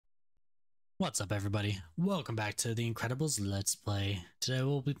What's up, everybody? Welcome back to the Incredibles Let's Play. Today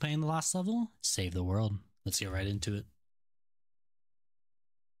we'll be playing the last level, Save the World. Let's get right into it.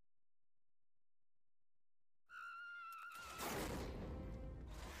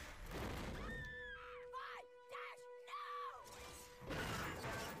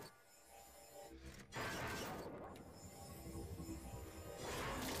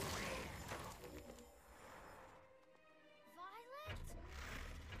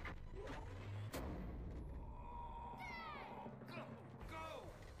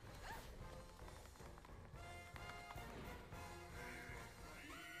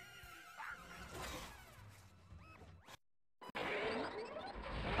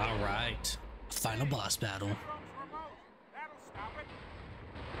 Alright, final boss battle.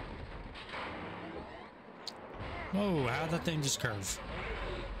 Whoa, how'd that thing just curve?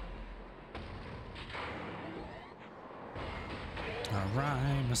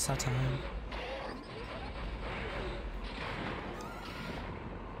 Alright, missed that time.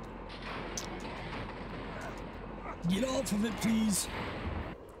 Get off of it, please.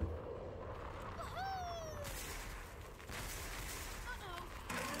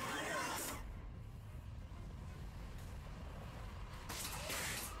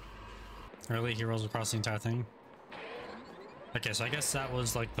 Really? He rolls across the entire thing? Okay, so I guess that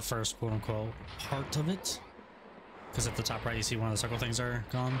was like the first quote-unquote part of it. Because at the top right you see one of the circle things are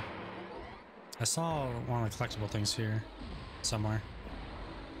gone. I saw one of the collectible things here somewhere.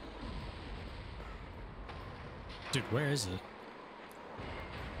 Dude, where is it?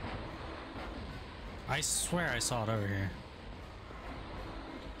 I swear I saw it over here.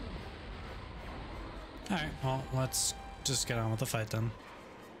 Alright, well, let's just get on with the fight then.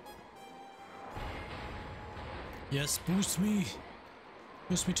 Yes, boost me.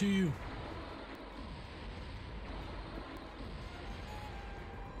 Boost me to you.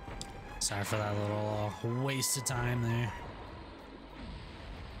 Sorry for that little waste of time there.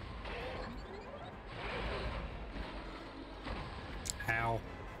 Ow.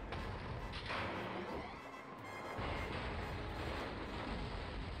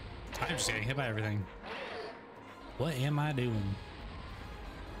 I'm just getting hit by everything. What am I doing?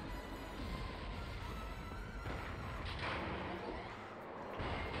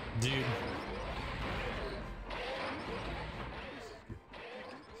 Dude.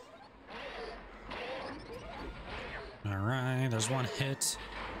 All right, there's one hit.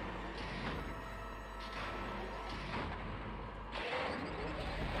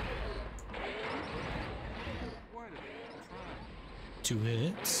 Two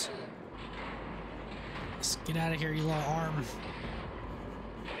hits. Let's get out of here, you little arm.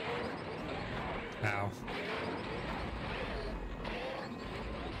 Ow.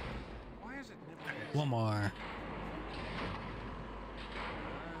 One more.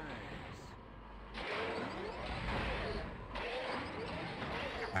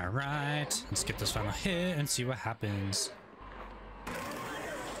 All right, let's get this final hit and see what happens.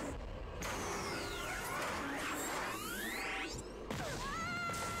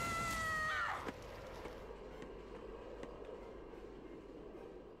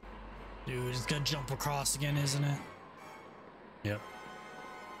 Dude, it's gonna jump across again, isn't it? Yep.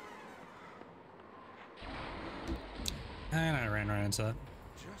 And I ran right into that.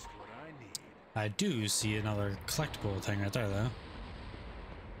 Just what I need. I do see another collectible thing right there, though.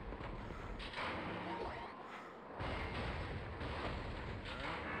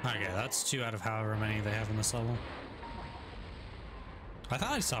 Okay, that's 2 out of however many they have in this level. I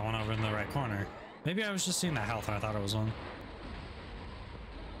thought I saw one over in the right corner. Maybe I was just seeing the health and I thought it was one.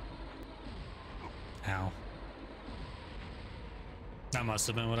 Ow. That must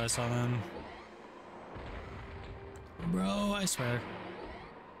have been what I saw then. Bro, I swear.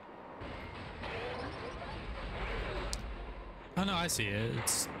 Oh no, I see it.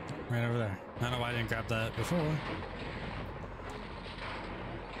 It's right over there. I don't know why I didn't grab that before.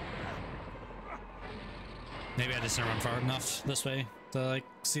 Maybe I just didn't run far enough this way to like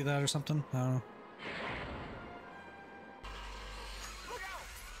see that or something. I don't know.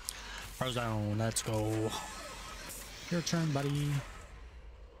 Frozone, let's go. Your turn, buddy.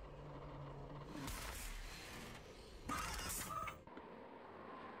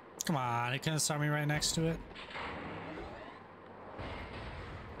 Come on, it couldn't saw me right next to it.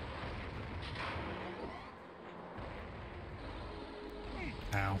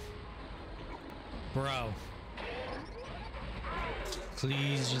 Ow. Bro.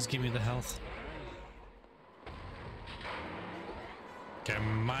 Please just give me the health. Okay, I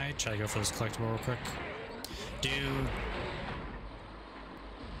might try to go for this collectible real quick. Dude.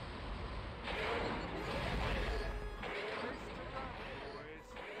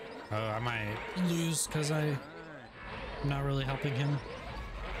 Oh, I might lose because I'm not really helping him.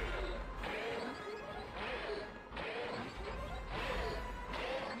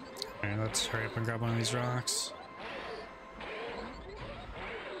 Alright, let's hurry up and grab one of these rocks.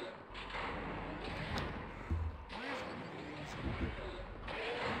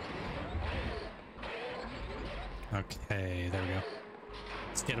 Okay, there we go.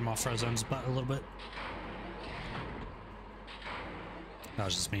 Let's get him off Frozone's butt a little bit. That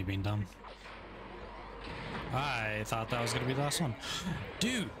was just me being dumb. I thought that was gonna be the last one.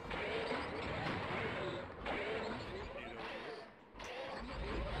 Dude!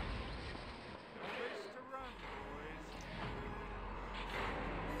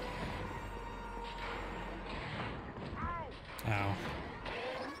 Ow.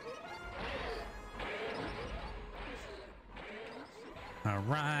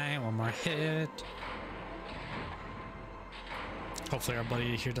 Alright, one more hit. Hopefully our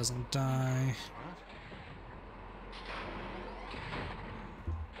buddy here doesn't die.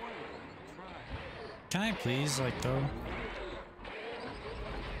 Can I please, like, though?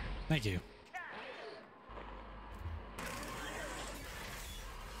 Thank you.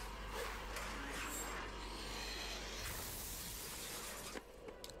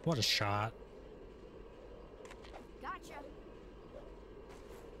 What a shot. Gotcha.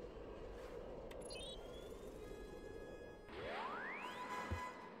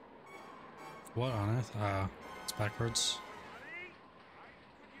 What on earth? It's backwards.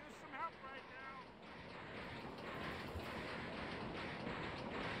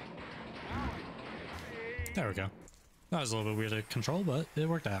 There we go. That was a little bit weird to control, but it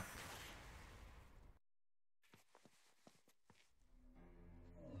worked out.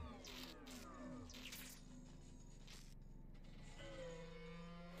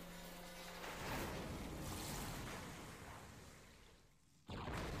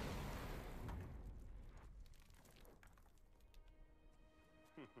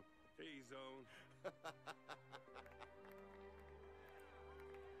 Hey, Zone.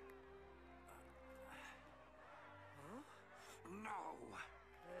 No!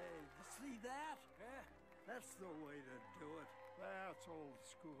 Hey, you see that? Yeah, that's the way to do it. That's old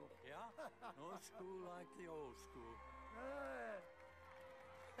school. Yeah? No school like the old school.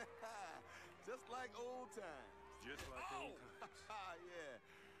 Just like old times. Just like old times. Yeah.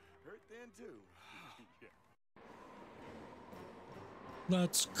 Hurt then, too. Yeah.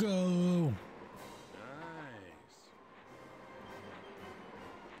 Let's go. Nice.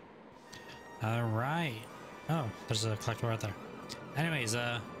 All right. Oh, there's a collector right there. Anyways,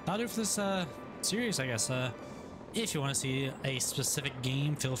 that'll do for this series, I guess. If you want to see a specific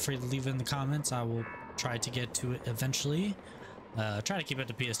game, feel free to leave it in the comments. I will try to get to it eventually. Try to keep it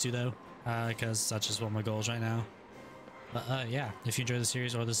to PS2 though, because that's just one of my goals right now. But yeah, if you enjoyed the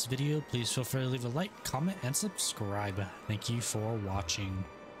series or this video, please feel free to leave a like, comment, and subscribe. Thank you for watching.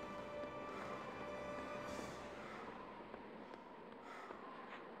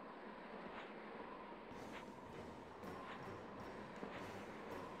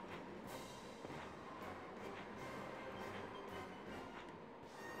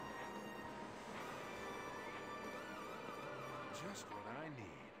 Just what I need.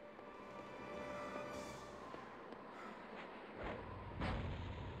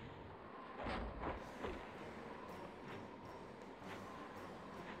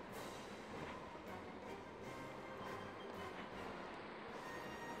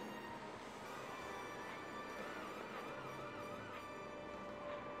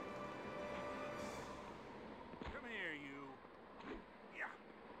 Come here, you. Yeah.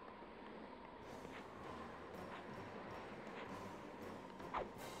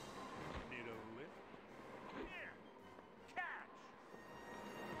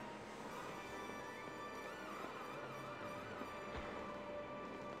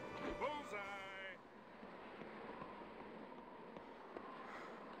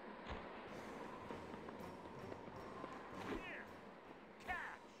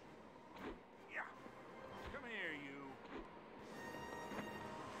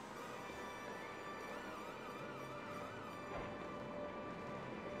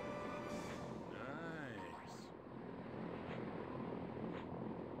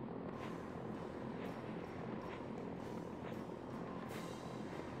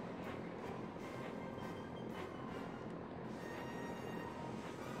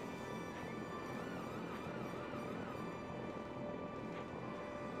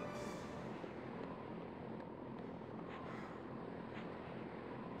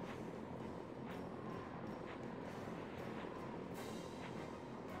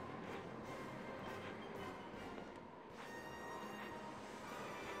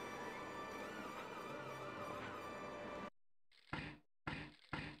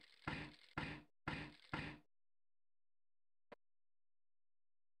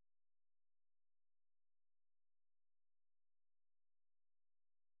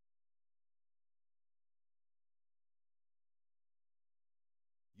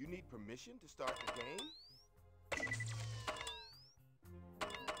 need permission to start the game?